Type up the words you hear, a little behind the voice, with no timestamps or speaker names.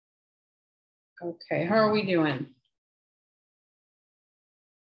Okay, how are we doing?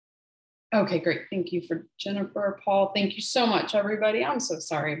 Okay, great. Thank you for Jennifer, Paul. Thank you so much, everybody. I'm so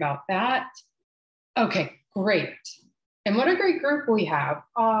sorry about that. Okay, great. And what a great group we have.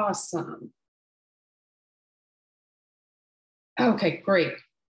 Awesome. Okay, great.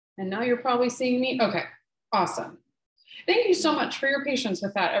 And now you're probably seeing me. Okay, awesome. Thank you so much for your patience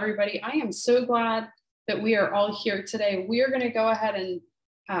with that, everybody. I am so glad that we are all here today. We are going to go ahead and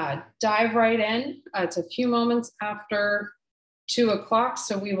dive right in. It's a few moments after 2 o'clock,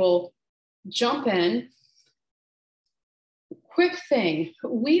 so we will jump in. Quick thing,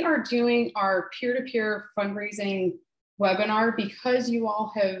 we are doing our peer-to-peer fundraising webinar because you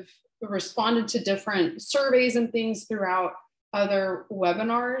all have responded to different surveys and things throughout other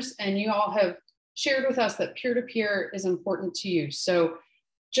webinars, and you all have shared with us that peer-to-peer is important to you. So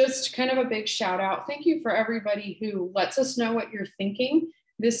just kind of a big shout out. Thank you for everybody who lets us know what you're thinking.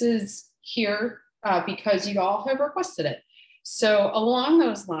 This is here because you all have requested it. So along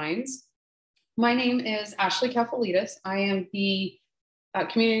those lines, my name is Ashley Kefalidis. I am the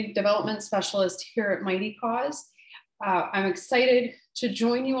Community Development Specialist here at Mighty Cause. I'm excited to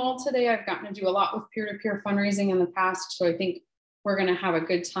join you all today. I've gotten to do a lot with peer-to-peer fundraising in the past, so I think we're going to have a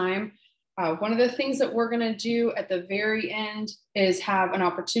good time. One of the things that we're going to do at the very end is have an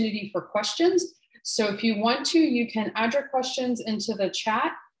opportunity for questions. So if you want to, you can add your questions into the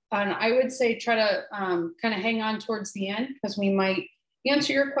chat. And I would say try to kind of hang on towards the end because we might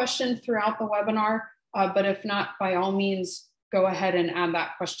answer your question throughout the webinar. But if not, by all means, go ahead and add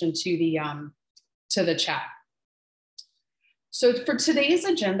that question to the chat. So for today's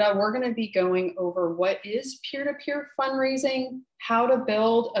agenda, we're going to be going over what is peer-to-peer fundraising, how to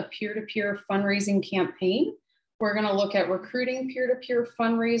build a peer-to-peer fundraising campaign. We're going to look at recruiting peer-to-peer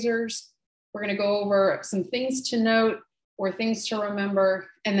fundraisers. We're going to go over some things to note or things to remember.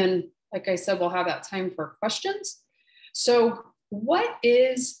 And then, like I said, we'll have that time for questions. So what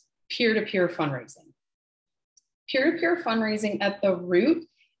is peer-to-peer fundraising? Peer-to-peer fundraising at the root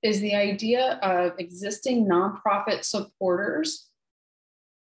is the idea of existing nonprofit supporters.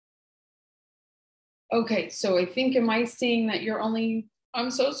 Okay, so I think, am I seeing that you're only, I'm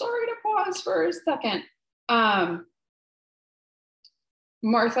so sorry to pause for a second.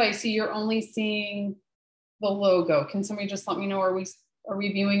 Martha, I see you're only seeing the logo. Can somebody just let me know, are we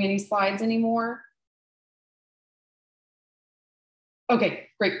viewing any slides anymore? Okay,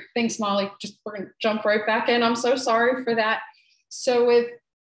 great. Thanks, Molly. We're gonna jump right back in. I'm so sorry for that. So with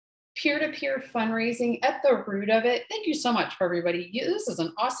peer-to-peer fundraising at the root of it, thank you so much for everybody. This is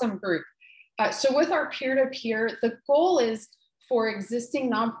an awesome group. So with our peer-to-peer, the goal is for existing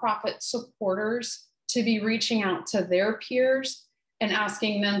nonprofit supporters to be reaching out to their peers and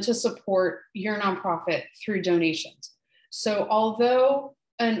asking them to support your nonprofit through donations. So although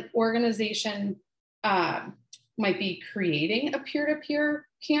an organization might be creating a peer-to-peer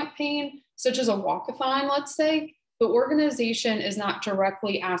campaign, such as a walkathon, let's say, the organization is not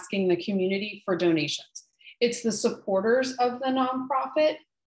directly asking the community for donations. It's the supporters of the nonprofit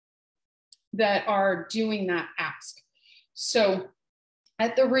that are doing that ask. So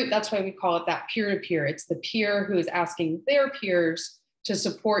at the root, that's why we call it that peer-to-peer. It's the peer who is asking their peers to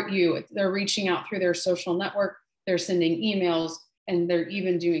support you. They're reaching out through their social network, they're sending emails, and they're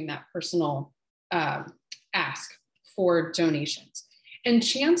even doing that personal ask for donations. And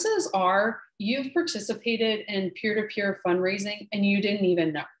chances are you've participated in peer-to-peer fundraising and you didn't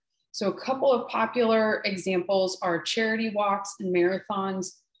even know. So a couple of popular examples are charity walks and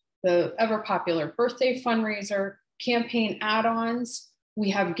marathons, the ever popular birthday fundraiser, campaign add-ons. We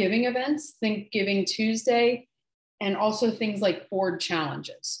have giving events, think Giving Tuesday, and also things like board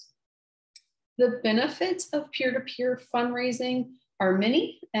challenges. The benefits of peer-to-peer fundraising are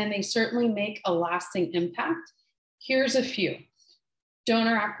many, and they certainly make a lasting impact. Here's a few.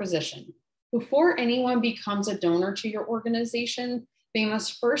 Donor acquisition. Before anyone becomes a donor to your organization, they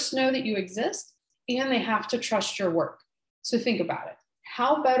must first know that you exist and they have to trust your work. So think about it.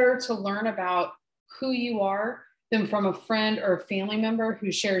 How better to learn about who you are than from a friend or a family member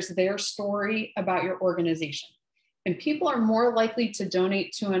who shares their story about your organization? And people are more likely to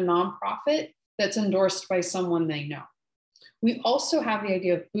donate to a nonprofit that's endorsed by someone they know. We also have the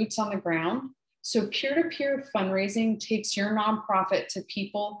idea of boots on the ground. So peer-to-peer fundraising takes your nonprofit to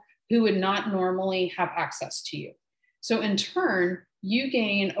people who would not normally have access to you. So in turn, you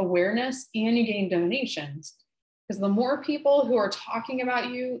gain awareness and you gain donations, because the more people who are talking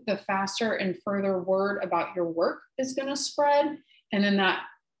about you, the faster and further word about your work is going to spread. And then that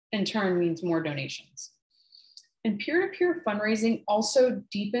in turn means more donations. And peer-to-peer fundraising also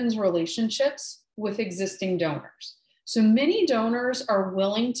deepens relationships with existing donors. So many donors are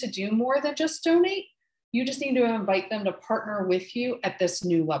willing to do more than just donate. You just need to invite them to partner with you at this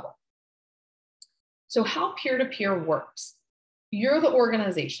new level. So how peer-to-peer works. You're the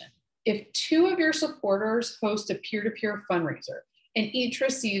organization. If 2 of your supporters host a peer-to-peer fundraiser and each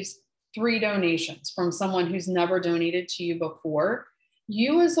receives 3 donations from someone who's never donated to you before,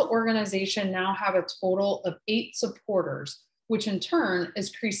 you as the organization now have a total of 8 supporters, which in turn is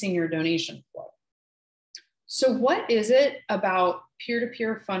increasing your donation flow. So what is it about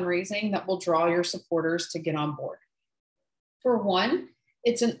peer-to-peer fundraising that will draw your supporters to get on board? For one,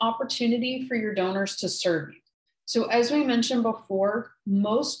 it's an opportunity for your donors to serve you. So as we mentioned before,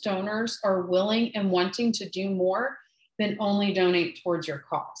 most donors are willing and wanting to do more than only donate towards your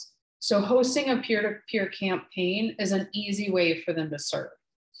cause. So hosting a peer-to-peer campaign is an easy way for them to serve.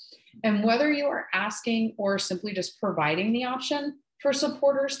 And whether you are asking or simply just providing the option for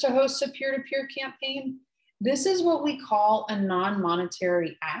supporters to host a peer-to-peer campaign, this is what we call a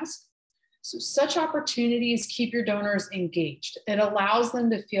non-monetary ask. So such opportunities keep your donors engaged. It allows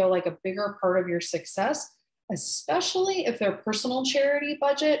them to feel like a bigger part of your success, especially if their personal charity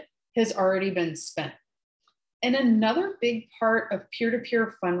budget has already been spent. And another big part of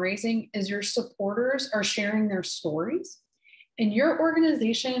peer-to-peer fundraising is your supporters are sharing their stories, and your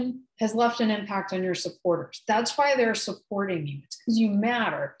organization has left an impact on your supporters. That's why they're supporting you. It's because you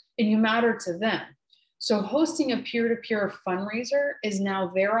matter and you matter to them. So hosting a peer-to-peer fundraiser is now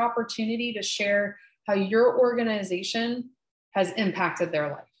their opportunity to share how your organization has impacted their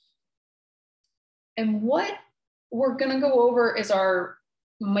life. And what we're going to go over is our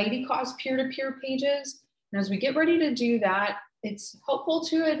Mighty Cause peer-to-peer pages. And as we get ready to do that, it's helpful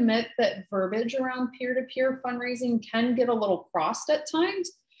to admit that verbiage around peer-to-peer fundraising can get a little crossed at times.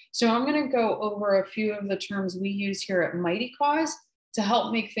 So I'm going to go over a few of the terms we use here at Mighty Cause to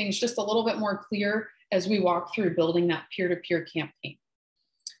help make things just a little bit more clear as we walk through building that peer-to-peer campaign.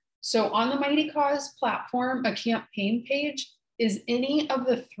 So on the Mighty Cause platform, a campaign page is any of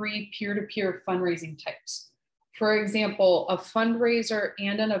the 3 peer-to-peer fundraising types. For example, a fundraiser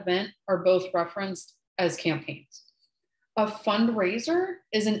and an event are both referenced as campaigns. A fundraiser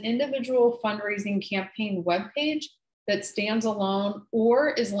is an individual fundraising campaign webpage that stands alone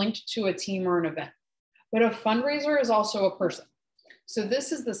or is linked to a team or an event. But a fundraiser is also a person. So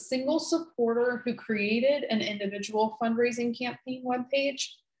this is the single supporter who created an individual fundraising campaign webpage.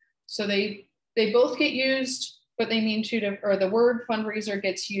 So they both get used, but they mean or the word fundraiser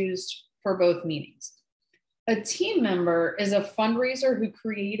gets used for both meanings. A team member is a fundraiser who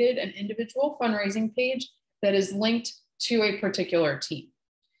created an individual fundraising page that is linked to a particular team.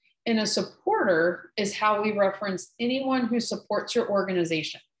 And a supporter is how we reference anyone who supports your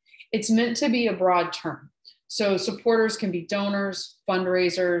organization. It's meant to be a broad term. So supporters can be donors,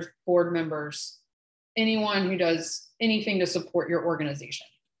 fundraisers, board members, anyone who does anything to support your organization.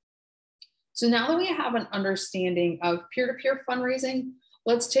 So now that we have an understanding of peer-to-peer fundraising,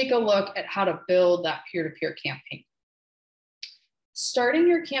 let's take a look at how to build that peer-to-peer campaign. Starting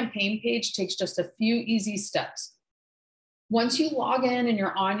your campaign page takes just a few easy steps. Once you log in and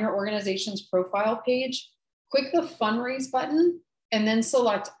you're on your organization's profile page, click the fundraise button and then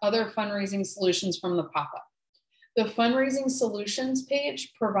select other fundraising solutions from the pop-up. The fundraising solutions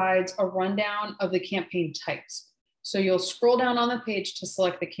page provides a rundown of the campaign types. So you'll scroll down on the page to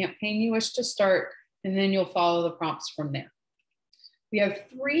select the campaign you wish to start, and then you'll follow the prompts from there. We have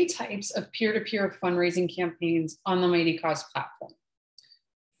 3 types of peer-to-peer fundraising campaigns on the Mighty Cause platform.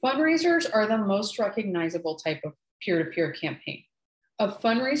 Fundraisers are the most recognizable type of peer-to-peer campaign. A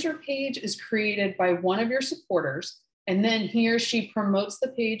fundraiser page is created by one of your supporters, and then he or she promotes the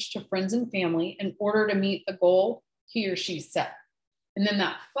page to friends and family in order to meet the goal he or she set. And then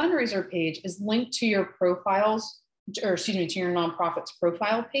that fundraiser page is linked to your to your nonprofit's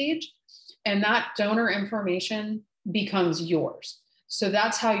profile page, and that donor information becomes yours. So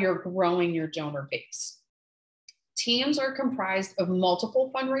that's how you're growing your donor base. Teams are comprised of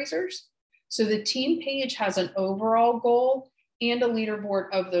multiple fundraisers. So the team page has an overall goal and a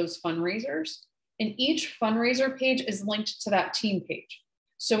leaderboard of those fundraisers. And each fundraiser page is linked to that team page.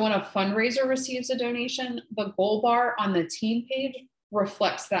 So when a fundraiser receives a donation, the goal bar on the team page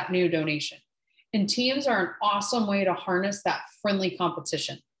reflects that new donation. And teams are an awesome way to harness that friendly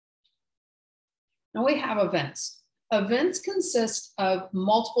competition. Now we have events. Events consist of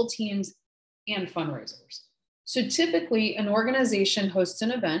multiple teams and fundraisers. So typically an organization hosts an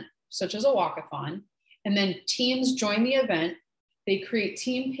event, such as a walkathon, and then teams join the event. They create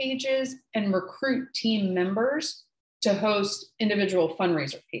team pages and recruit team members to host individual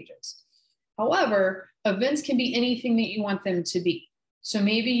fundraiser pages. However, events can be anything that you want them to be. So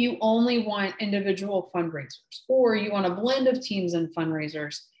maybe you only want individual fundraisers, or you want a blend of teams and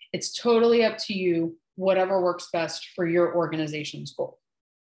fundraisers. It's totally up to you, whatever works best for your organization's goal.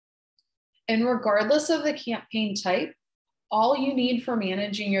 And regardless of the campaign type, all you need for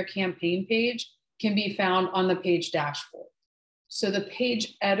managing your campaign page can be found on the page dashboard. So the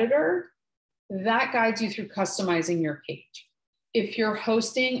page editor, that guides you through customizing your page. If you're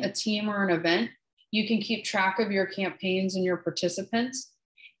hosting a team or an event, you can keep track of your campaigns and your participants,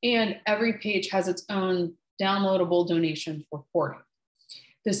 and every page has its own downloadable donation reporting.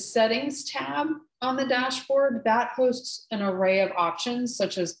 The settings tab on the dashboard, that hosts an array of options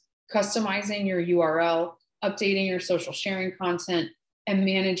such as customizing your URL, updating your social sharing content, and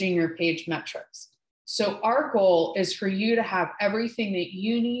managing your page metrics. So our goal is for you to have everything that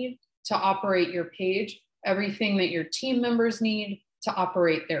you need to operate your page, everything that your team members need to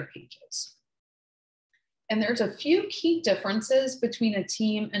operate their pages. And there's a few key differences between a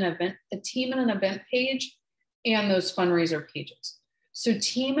team and an event page and those fundraiser pages. So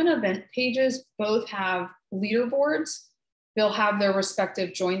team and event pages both have leaderboards. They'll have their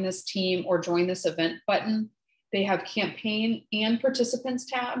respective join this team or join this event button. They have campaign and participants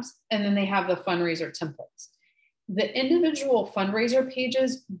tabs, and then they have the fundraiser templates. The individual fundraiser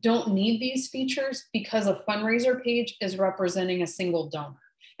pages don't need these features because a fundraiser page is representing a single donor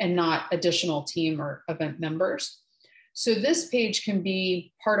and not additional team or event members. So this page can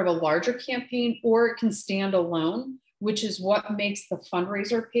be part of a larger campaign, or it can stand alone, which is what makes the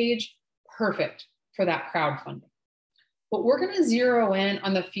fundraiser page perfect for that crowdfunding. But we're going to zero in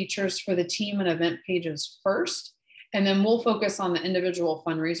on the features for the team and event pages first, and then we'll focus on the individual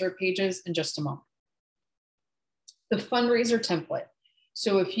fundraiser pages in just a moment. The fundraiser template.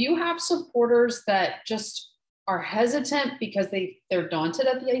 So if you have supporters that just are hesitant because they're daunted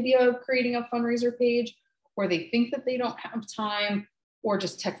at the idea of creating a fundraiser page, or they think that they don't have time, or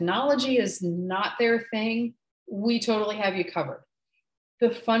just technology is not their thing, we totally have you covered. The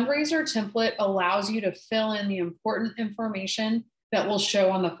fundraiser template allows you to fill in the important information that will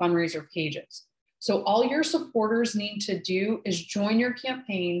show on the fundraiser pages. So all your supporters need to do is join your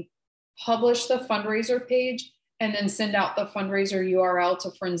campaign, publish the fundraiser page, and then send out the fundraiser URL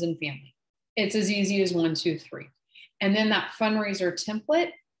to friends and family. It's as easy as 1, 2, 3. And then that fundraiser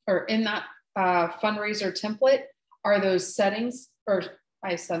template, or in that fundraiser template are those settings, or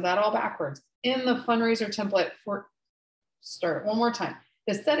I said that all backwards. In the fundraiser template, start one more time.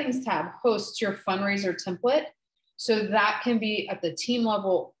 The settings tab hosts your fundraiser template. So that can be at the team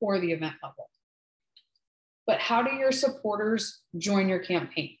level or the event level. But how do your supporters join your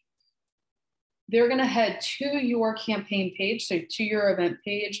campaign? They're going to head to your campaign page, so to your event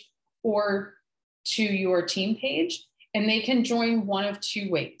page or to your team page, and they can join one of 2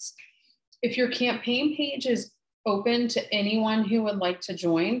 ways. If your campaign page is open to anyone who would like to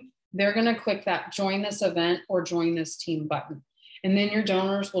join, they're going to click that join this event or join this team button. And then your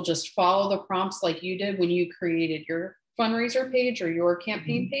donors will just follow the prompts like you did when you created your fundraiser page or your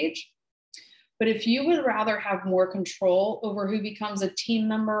campaign page. But if you would rather have more control over who becomes a team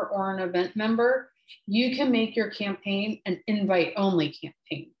member or an event member, you can make your campaign an invite-only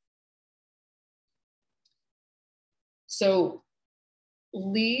campaign. So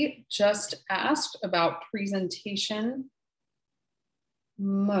Lee just asked about presentation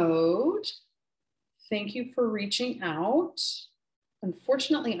mode. Thank you for reaching out.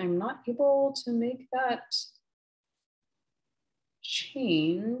 Unfortunately, I'm not able to make that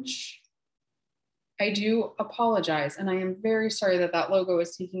change. I do apologize, and I am very sorry that that logo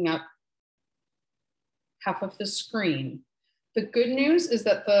is taking up half of the screen. The good news is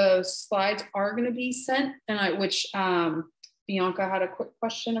that the slides are going to be sent, and which Bianca had a quick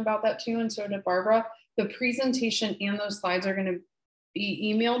question about that too, and so did Barbara. The presentation and those slides are going to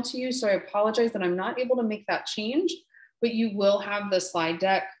be emailed to you, so I apologize that I'm not able to make that change, but you will have the slide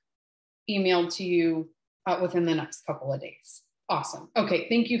deck emailed to you within the next couple of days. Awesome. Okay,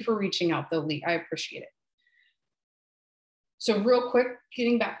 thank you for reaching out though, Lee. I appreciate it. So real quick,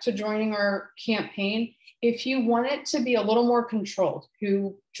 getting back to joining our campaign, if you want it to be a little more controlled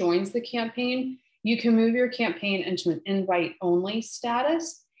who joins the campaign, you can move your campaign into an invite-only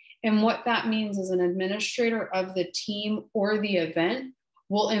status. And what that means is an administrator of the team or the event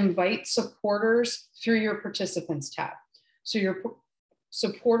will invite supporters through your participants tab. So your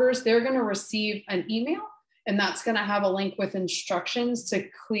supporters, they're going to receive an email, and that's going to have a link with instructions to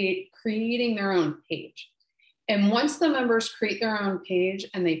creating their own page. And once the members create their own page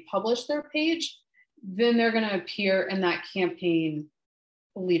and they publish their page, then they're going to appear in that campaign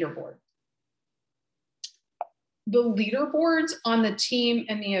leaderboard. The leaderboards on the team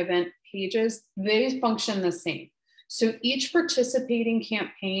and the event pages, they function the same. So each participating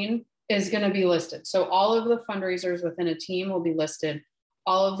campaign is going to be listed. So all of the fundraisers within a team will be listed.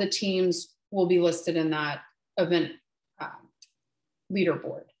 All of the teams will be listed in that event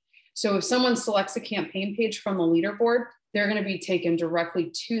leaderboard. So if someone selects a campaign page from the leaderboard, they're going to be taken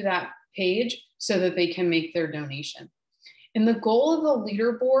directly to that page so that they can make their donation. And the goal of the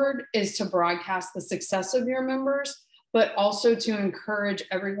leaderboard is to broadcast the success of your members, but also to encourage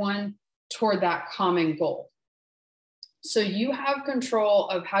everyone toward that common goal. So you have control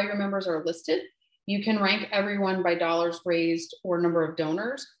of how your members are listed. You can rank everyone by dollars raised or number of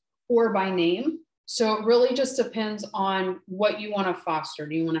donors or by name. So it really just depends on what you want to foster.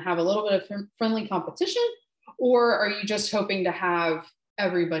 Do you want to have a little bit of friendly competition, or are you just hoping to have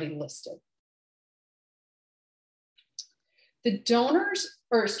everybody listed? The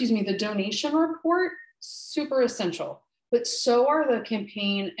the donation report, super essential, but so are the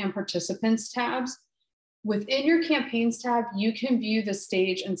campaign and participants tabs. Within your campaigns tab, you can view the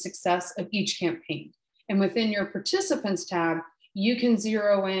stage and success of each campaign. And within your participants tab, you can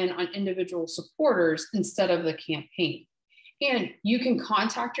zero in on individual supporters instead of the campaign. And you can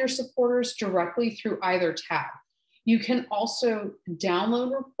contact your supporters directly through either tab. You can also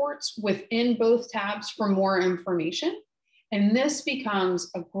download reports within both tabs for more information. And this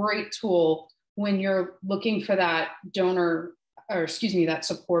becomes a great tool when you're looking for that that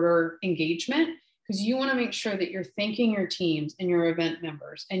supporter engagement, because you want to make sure that you're thanking your teams and your event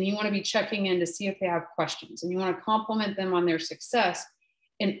members, and you want to be checking in to see if they have questions, and you want to compliment them on their success.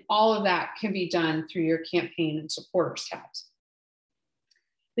 And all of that can be done through your campaign and supporters tabs.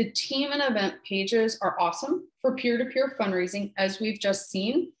 The team and event pages are awesome for peer-to-peer fundraising, as we've just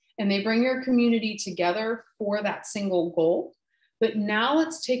seen, and they bring your community together for that single goal. But now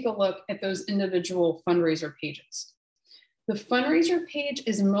let's take a look at those individual fundraiser pages. The fundraiser page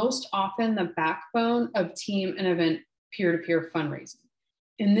is most often the backbone of team and event peer-to-peer fundraising.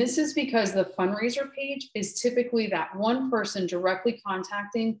 And this is because the fundraiser page is typically that one person directly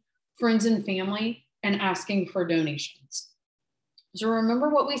contacting friends and family and asking for donations. So remember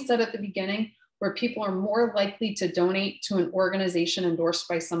what we said at the beginning, where people are more likely to donate to an organization endorsed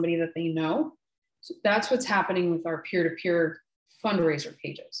by somebody that they know. So that's what's happening with our peer-to-peer fundraiser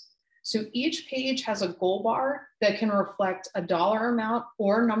pages. So each page has a goal bar that can reflect a dollar amount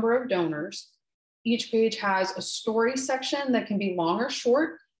or number of donors. Each page has a story section that can be long or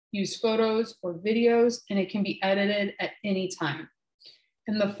short, use photos or videos, and it can be edited at any time.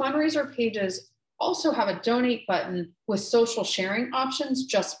 And the fundraiser pages also have a donate button with social sharing options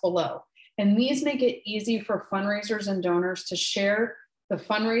just below. And these make it easy for fundraisers and donors to share the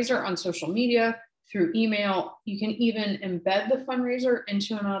fundraiser on social media, through email. You can even embed the fundraiser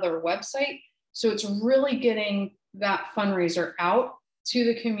into another website. So it's really getting that fundraiser out to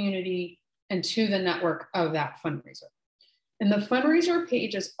the community and to the network of that fundraiser. And the fundraiser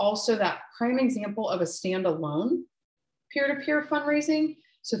page is also that prime example of a standalone peer-to-peer fundraising.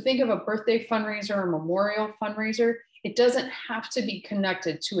 So think of a birthday fundraiser or memorial fundraiser. It doesn't have to be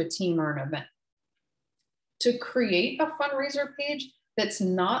connected to a team or an event. To create a fundraiser page that's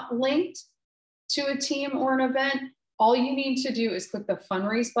not linked to a team or an event, all you need to do is click the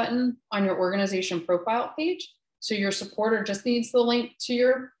fundraise button on your organization profile page. So your supporter just needs the link to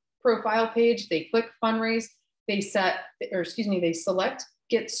your profile page. They click fundraise, they select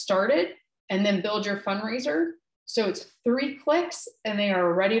get started, and then build your fundraiser. So it's 3 clicks and they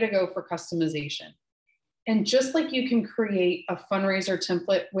are ready to go for customization. And just like you can create a fundraiser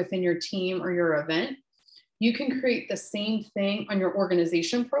template within your team or your event, you can create the same thing on your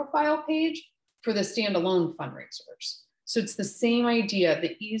organization profile page for the standalone fundraisers. So it's the same idea.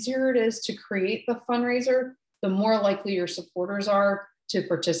 The easier it is to create the fundraiser, the more likely your supporters are to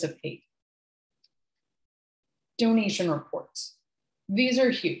participate. Donation reports. These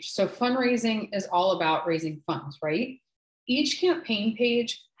are huge. So fundraising is all about raising funds, right? Each campaign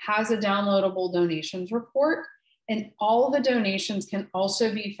page has a downloadable donations report, and all the donations can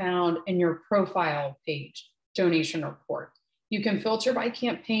also be found in your profile page donation report. You can filter by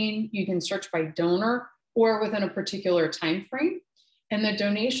campaign, you can search by donor, or within a particular time frame. And the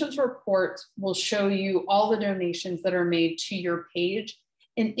donations report will show you all the donations that are made to your page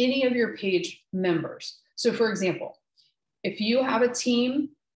and any of your page members. So for example, if you have a team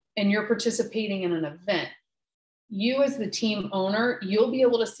and you're participating in an event, you as the team owner, you'll be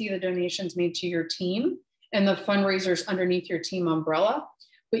able to see the donations made to your team and the fundraisers underneath your team umbrella,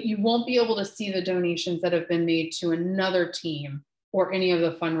 but you won't be able to see the donations that have been made to another team or any of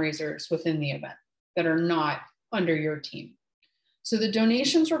the fundraisers within the event that are not under your team. So the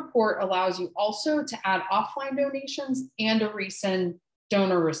donations report allows you also to add offline donations and to resend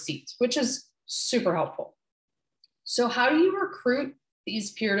donor receipts, which is super helpful. So how do you recruit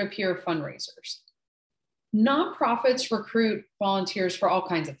these peer-to-peer fundraisers? Nonprofits recruit volunteers for all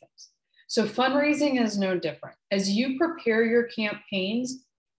kinds of things. So fundraising is no different. As you prepare your campaigns,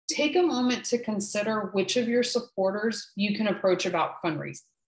 take a moment to consider which of your supporters you can approach about fundraising.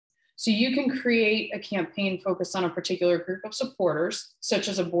 So you can create a campaign focused on a particular group of supporters, such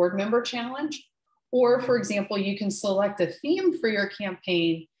as a board member challenge, or for example, you can select a theme for your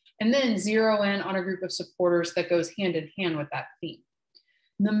campaign and then zero in on a group of supporters that goes hand in hand with that theme.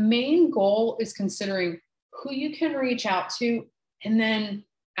 The main goal is considering who you can reach out to and then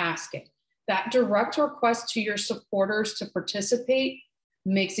asking. That direct request to your supporters to participate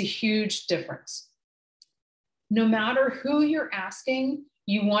makes a huge difference. No matter who you're asking,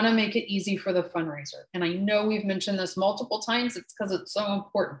 you want to make it easy for the fundraiser. And I know we've mentioned this multiple times, it's because it's so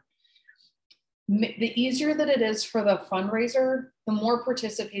important. The easier that it is for the fundraiser, the more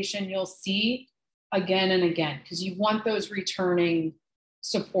participation you'll see again and again, because you want those returning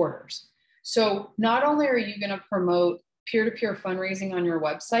supporters. So not only are you going to promote peer-to-peer fundraising on your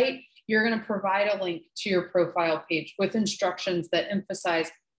website, you're going to provide a link to your profile page with instructions that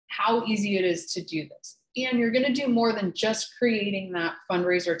emphasize how easy it is to do this. And you're going to do more than just creating that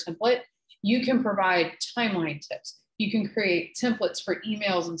fundraiser template. You can provide timeline tips. You can create templates for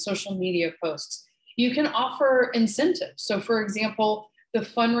emails and social media posts. You can offer incentives. So for example, the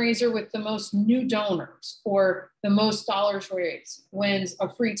fundraiser with the most new donors or the most dollars raised wins a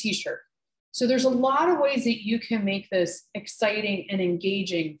free t-shirt. So there's a lot of ways that you can make this exciting and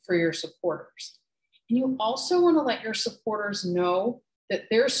engaging for your supporters. And you also want to let your supporters know that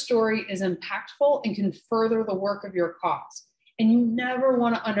their story is impactful and can further the work of your cause. And you never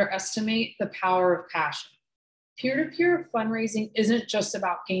want to underestimate the power of passion. Peer-to-peer fundraising isn't just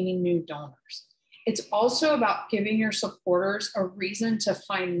about gaining new donors. It's also about giving your supporters a reason to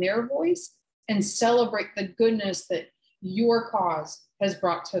find their voice and celebrate the goodness that your cause has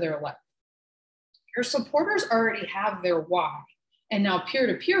brought to their life. Your supporters already have their why, and now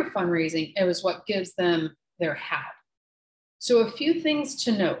peer-to-peer fundraising is what gives them their how. So a few things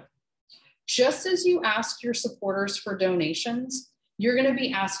to note. Just as you ask your supporters for donations, you're going to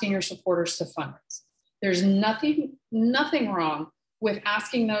be asking your supporters to fundraise. There's nothing wrong with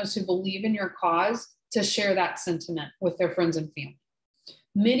asking those who believe in your cause to share that sentiment with their friends and family.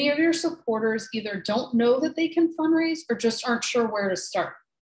 Many of your supporters either don't know that they can fundraise or just aren't sure where to start.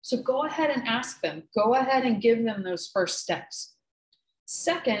 So go ahead and ask them. Go ahead and give them those first steps.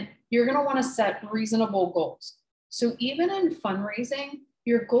 Second, you're going to want to set reasonable goals. So even in fundraising,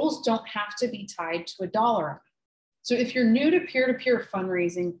 your goals don't have to be tied to a dollar amount. So if you're new to peer-to-peer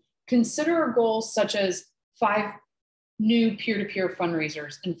fundraising, consider a goal such as 5 new peer-to-peer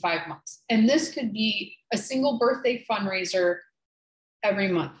fundraisers in 5 months. And this could be a single birthday fundraiser every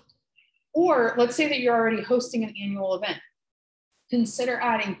month. Or let's say that you're already hosting an annual event. Consider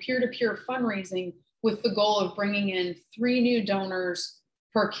adding peer-to-peer fundraising with the goal of bringing in 3 new donors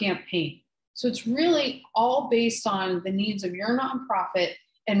per campaign. So it's really all based on the needs of your nonprofit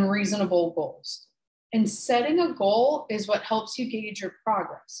and reasonable goals. And setting a goal is what helps you gauge your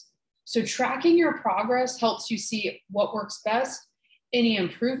progress. So tracking your progress helps you see what works best, any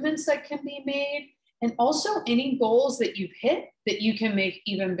improvements that can be made, and also any goals that you've hit that you can make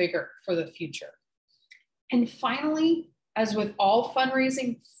even bigger for the future. And finally, as with all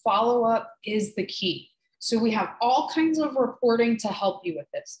fundraising, follow-up is the key. So we have all kinds of reporting to help you with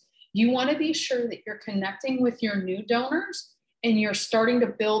this. You want to be sure that you're connecting with your new donors and you're starting to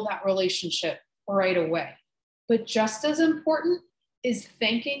build that relationship right away. But just as important is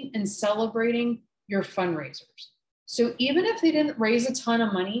thanking and celebrating your fundraisers. So even if they didn't raise a ton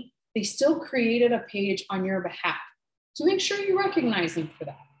of money, they still created a page on your behalf. So make sure you recognize them for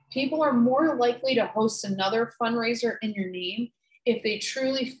that. People are more likely to host another fundraiser in your name if they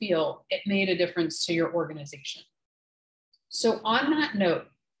truly feel it made a difference to your organization. So on that note,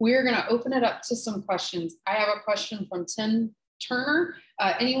 we're going to open it up to some questions. I have a question from Tim Turner.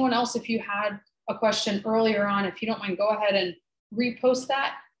 Anyone else, if you had a question earlier on, if you don't mind, go ahead and repost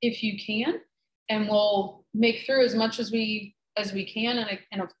that if you can, and we'll make through as much as we can.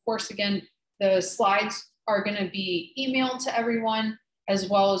 And of course, again, the slides are going to be emailed to everyone, as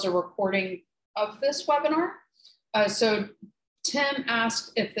well as a recording of this webinar. So Tim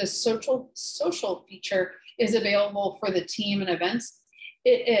asked if this social feature is available for the team and events.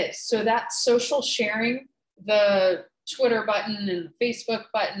 It is. So that's social sharing, the Twitter button and the Facebook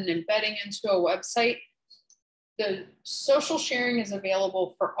button embedding into a website. The social sharing is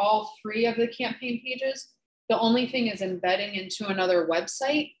available for all 3 of the campaign pages. The only thing is embedding into another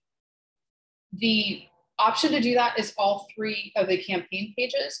website. The option to do that is all 3 of the campaign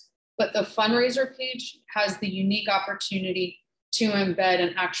pages, but the fundraiser page has the unique opportunity to embed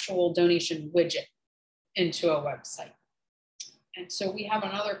an actual donation widget into a website. And so we have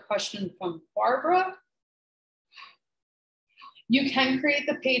another question from Barbara. You can create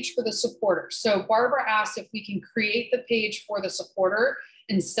the page for the supporter. So Barbara asked if we can create the page for the supporter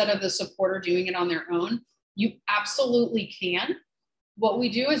instead of the supporter doing it on their own. You absolutely can. What we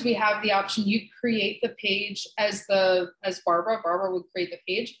do is we have the option, you create the page as Barbara would create the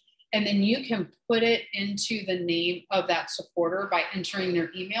page, and then you can put it into the name of that supporter by entering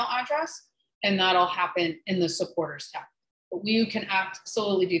their email address, and that'll happen in the supporters tab. But you can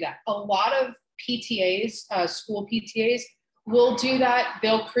absolutely do that. A lot of PTAs, school PTAs, will do that.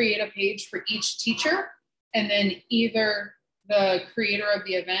 They'll create a page for each teacher, and then either the creator of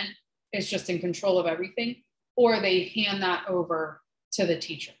the event is just in control of everything, or they hand that over to the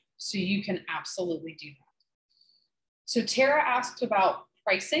teacher. So you can absolutely do that. So Tara asked about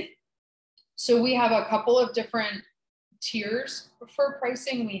pricing. So we have a couple of different tiers for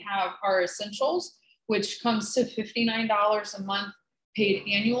pricing. We have our essentials, which comes to $59 a month paid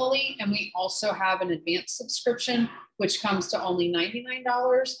annually. And we also have an advanced subscription, which comes to only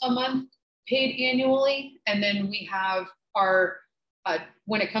 $99 a month paid annually. And then we have our,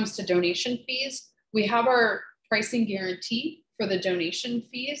 when it comes to donation fees, we have our pricing guarantee for the donation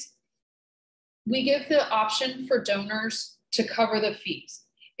fees. We give the option for donors to cover the fees.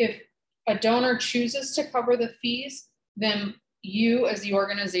 If a donor chooses to cover the fees, then you as the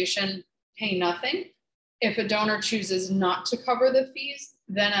organization pay nothing. If a donor chooses not to cover the fees,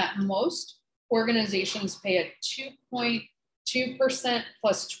 then at most organizations pay at 2.2%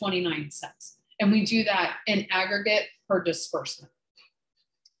 plus 29 cents. And we do that in aggregate per disbursement,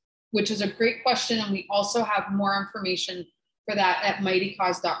 which is a great question. And we also have more information for that at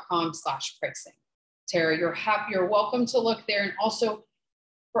mightycause.com/pricing. Tara, you're welcome to look there. And also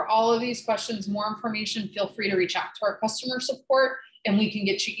for all of these questions, more information, feel free to reach out to our customer support and we can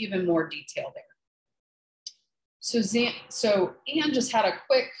get you even more detail there. So Anne just had a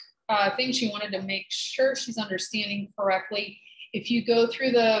quick thing. She wanted to make sure she's understanding correctly. If you go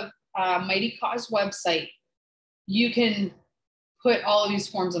through the Mighty Cause website, you can put all of these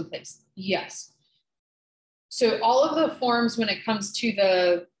forms in place. Yes. So all of the forms when it comes to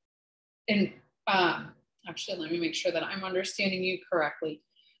the, actually, let me make sure that I'm understanding you correctly.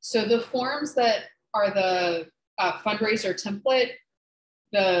 So the forms that are the fundraiser template,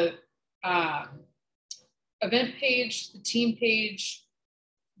 the event page, the team page,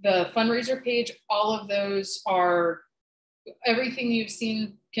 the fundraiser page, all of those are, everything you've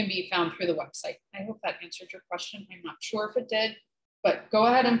seen can be found through the website. I hope that answered your question. I'm not sure if it did, but go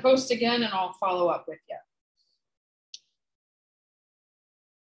ahead and post again and I'll follow up with you.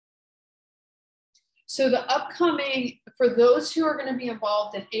 So the upcoming, for those who are going to be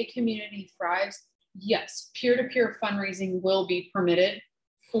involved in A Community Thrives, yes, peer-to-peer fundraising will be permitted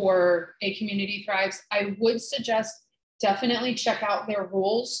for A Community Thrives. I would suggest definitely check out their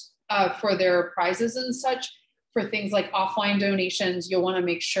rules for their prizes and such. For things like offline donations, you'll want to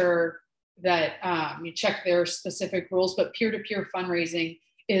make sure that you check their specific rules, but peer-to-peer fundraising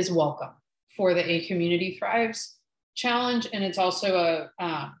is welcome for the A Community Thrives challenge. And it's also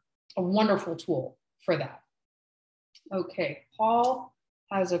a wonderful tool for that. Okay, Paul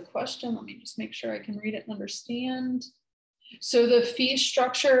has a question. Let me just make sure I can read it and understand. So the fee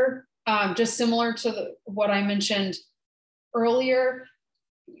structure, just similar to what I mentioned earlier.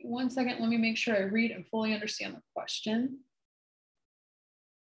 1 second, let me make sure I read and fully understand the question.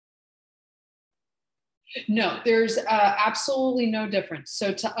 No, there's absolutely no difference.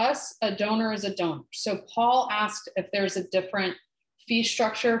 So to us, a donor is a donor. So Paul asked if there's a different fee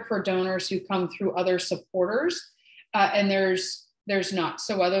structure for donors who come through other supporters, and there's not.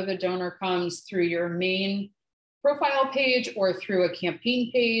 So whether the donor comes through your main profile page or through a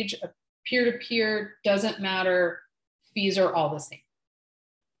campaign page, a peer-to-peer, doesn't matter. Fees are all the same.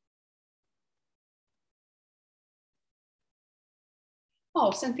 Oh,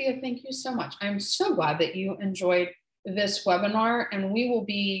 Cynthia, thank you so much. I'm so glad that you enjoyed this webinar, and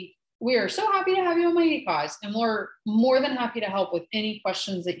we are so happy to have you on Mighty Cause, and we're more than happy to help with any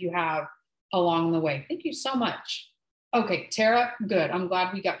questions that you have along the way. Thank you so much. Okay, Tara, good. I'm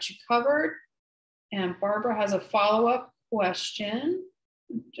glad we got you covered. And Barbara has a follow-up question.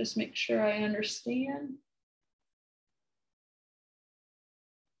 Just make sure I understand.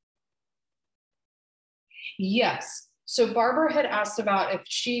 Yes. So Barbara had asked about if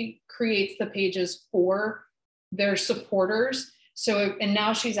she creates the pages for their supporters. So, and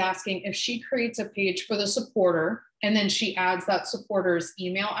now she's asking if she creates a page for the supporter and then she adds that supporter's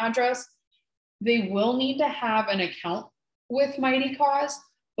email address, they will need to have an account with Mighty Cause,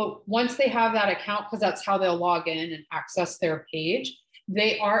 But once they have that account, because that's how they'll log in and access their page,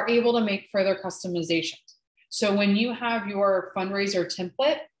 they are able to make further customizations. So when you have your fundraiser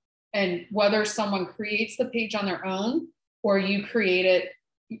template, and whether someone creates the page on their own or you create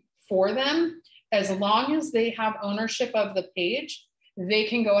it for them, as long as they have ownership of the page, they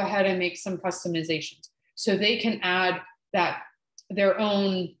can go ahead and make some customizations. So they can add that their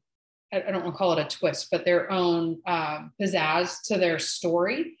own, I don't want to call it a twist, but their own pizzazz to their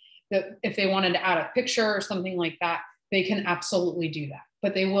story. That if they wanted to add a picture or something like that, they can absolutely do that.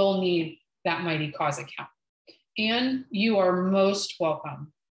 But they will need that Mighty Cause account. And you are most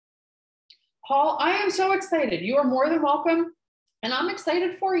welcome. Paul, I am so excited. You are more than welcome. And I'm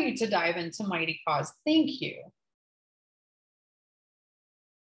excited for you to dive into Mighty Cause. Thank you.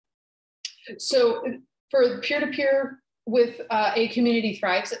 So for peer-to-peer with A Community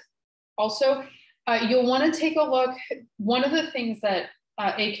Thrives, also, you'll want to take a look. One of the things that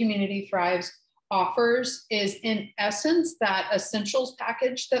A Community Thrives offers is, in essence, that essentials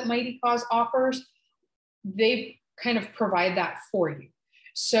package that Mighty Cause offers. They kind of provide that for you.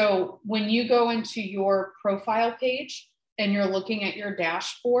 So when you go into your profile page and you're looking at your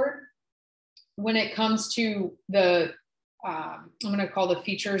dashboard, when it comes to the, I'm going to call the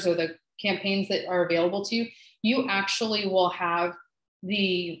features or the campaigns that are available to you, you actually will have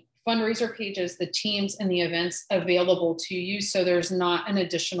the fundraiser pages, the teams, and the events available to you. So there's not an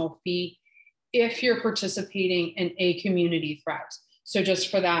additional fee if you're participating in A Community Thrives. So just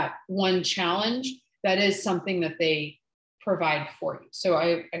for that one challenge, that is something that they provide for you. So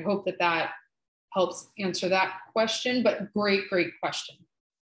I hope that that helps answer that question, but great question.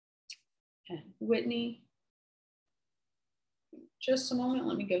 And Whitney, just a moment,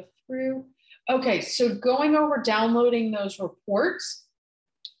 let me go through. Okay, so going over downloading those reports,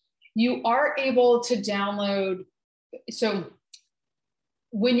 you are able to download. So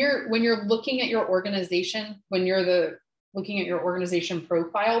when you're looking at your organization, when you're looking at your organization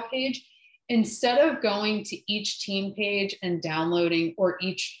profile page, instead of going to each team page and downloading, or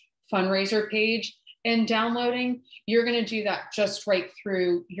each fundraiser page and downloading, you're going to do that just right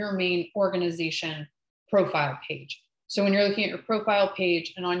through your main organization profile page. So when you're looking at your profile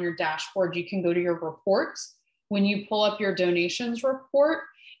page and on your dashboard, you can go to your reports. When you pull up your donations report,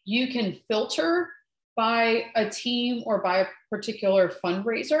 you can filter by a team or by a particular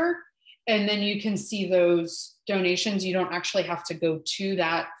fundraiser, and then you can see those donations. You don't actually have to go to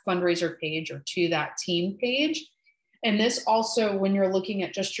that fundraiser page or to that team page. And this also, when you're looking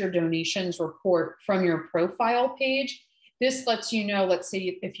at just your donations report from your profile page, this lets you know, let's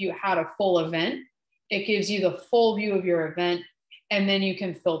say if you had a full event, it gives you the full view of your event, and then you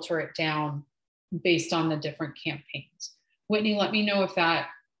can filter it down based on the different campaigns. Whitney, let me know if that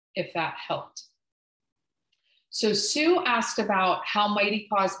helped. So Sue asked about how Mighty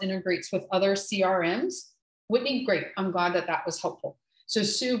Cause integrates with other CRMs. Whitney, great. I'm glad that that was helpful. So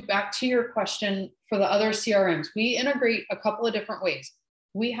Sue, back to your question for the other CRMs. We integrate a couple of different ways.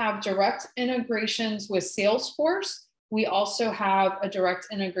 We have direct integrations with Salesforce. We also have a direct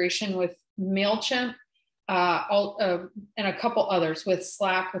integration with MailChimp and a couple others, with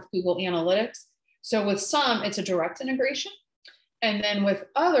Slack, with Google Analytics. So with some, it's a direct integration. And then with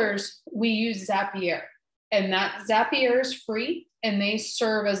others, we use Zapier. And that Zapier is free, and they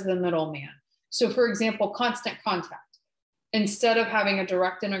serve as the middleman. So for example, Constant Contact. Instead of having a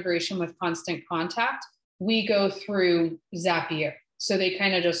direct integration with Constant Contact, we go through Zapier. So they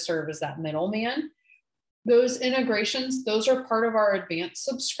kind of just serve as that middleman. Those integrations, those are part of our advanced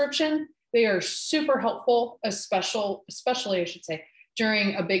subscription. They are super helpful, especially I should say,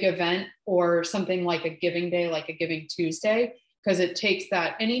 during a big event or something like a giving day, like a Giving Tuesday, because it takes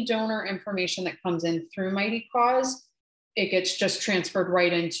that any donor information that comes in through Mighty Cause, it gets just transferred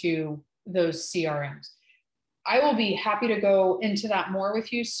right into those CRMs. I will be happy to go into that more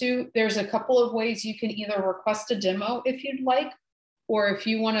with you, Sue. There's a couple of ways you can either request a demo if you'd like, or if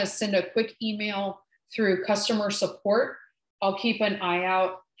you want to send a quick email through customer support, I'll keep an eye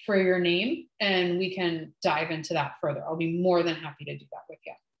out for your name and we can dive into that further. I'll be more than happy to do that with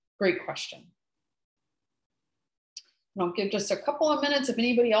you. Great question. And I'll give just a couple of minutes if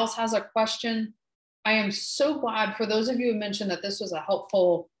anybody else has a question. I am so glad, for those of you who mentioned that this was a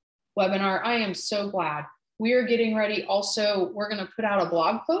helpful webinar, I am so glad. We are getting ready. Also, we're going to put out a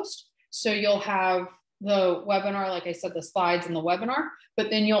blog post. So you'll have the webinar, like I said, the slides and the webinar,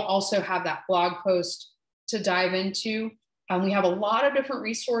 but then you'll also have that blog post to dive into. We have a lot of different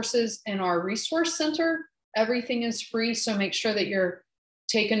resources in our resource center. Everything is free. So make sure that you're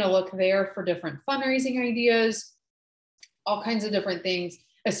taking a look there for different fundraising ideas, all kinds of different things,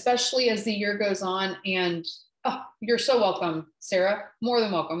 especially as the year goes on and Oh, you're so welcome, Sarah. More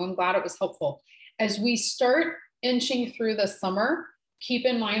than welcome. I'm glad it was helpful. As we start inching through the summer, keep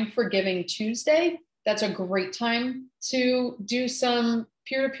in mind for Giving Tuesday, that's a great time to do some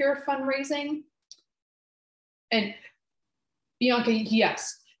peer-to-peer fundraising. And Bianca,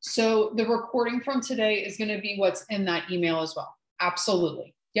 yes. So the recording from today is going to be what's in that email as well.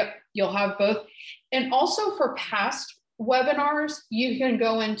 Absolutely. Yep. You'll have both. And also for past webinars, you can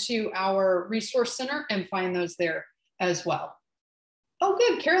go into our resource center and find those there as well. Oh,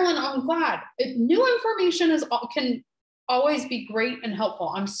 good. Carolyn, I'm glad. New information can always be great and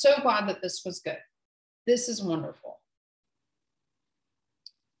helpful. I'm so glad that this was good. This is wonderful.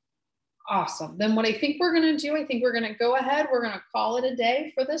 Awesome. Then what I think we're going to do, I think we're going to go ahead. We're going to call it a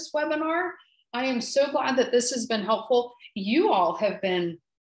day for this webinar. I am so glad that this has been helpful. You all have been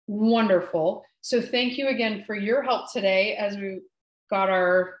wonderful. So thank you again for your help today as we got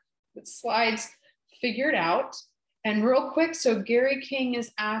our slides figured out. And real quick, so Gary King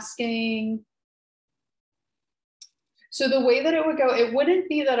is asking, so the way that it would go, it wouldn't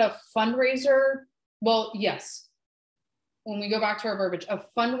be that a fundraiser, well, yes. When we go back to our verbiage, a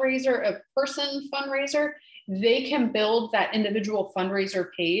fundraiser, a person fundraiser, they can build that individual fundraiser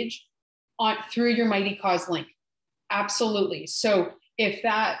page through your Mighty Cause link. Absolutely. So if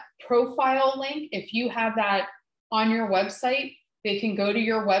that profile link, if you have that on your website, they can go to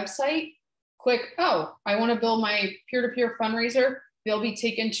your website, click, oh, I want to build my peer-to-peer fundraiser. They'll be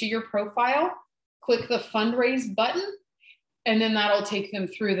taken to your profile, click the fundraise button, and then that'll take them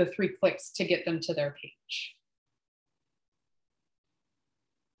through the 3 clicks to get them to their page.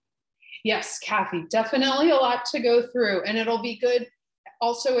 Yes, Kathy, definitely a lot to go through, and it'll be good.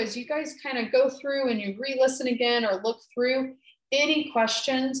 Also, as you guys kind of go through and you re-listen again or look through any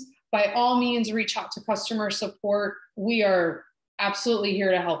questions, by all means, reach out to customer support. We are absolutely here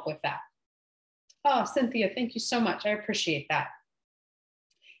to help with that. Oh, Cynthia, thank you so much. I appreciate that.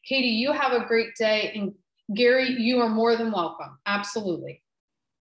 Katie, you have a great day. And Gary, you are more than welcome. Absolutely.